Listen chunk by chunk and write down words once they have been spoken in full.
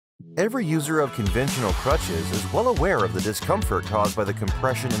Every user of conventional crutches is well aware of the discomfort caused by the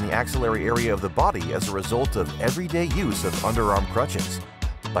compression in the axillary area of the body as a result of everyday use of underarm crutches.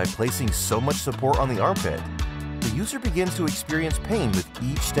 By placing so much support on the armpit, the user begins to experience pain with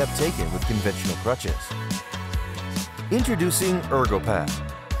each step taken with conventional crutches. Introducing ERGO-PAD,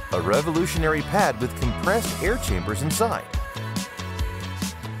 a revolutionary pad with compressed air chambers inside.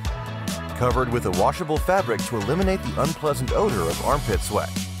 Covered with a washable fabric to eliminate the unpleasant odor of armpit sweat.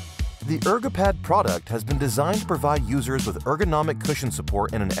 The ERGO-PAD product has been designed to provide users with ergonomic cushion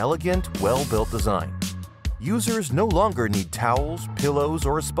support in an elegant, well-built design. Users no longer need towels, pillows,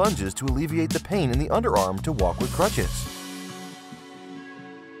 or sponges to alleviate the pain in the underarm to walk with crutches.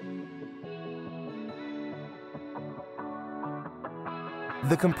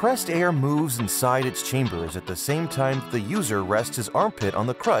 The compressed air moves inside its chambers at the same time that the user rests his armpit on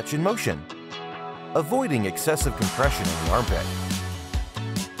the crutch in motion, avoiding excessive compression in the armpit.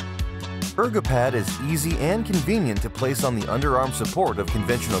 ERGO-PAD is easy and convenient to place on the underarm support of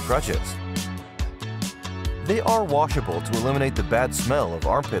conventional crutches. They are washable to eliminate the bad smell of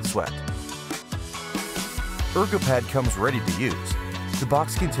armpit sweat. ERGO-PAD comes ready to use. The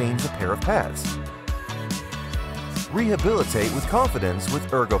box contains a pair of pads. Rehabilitate with confidence with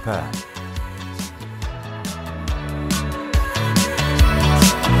ERGO-PAD.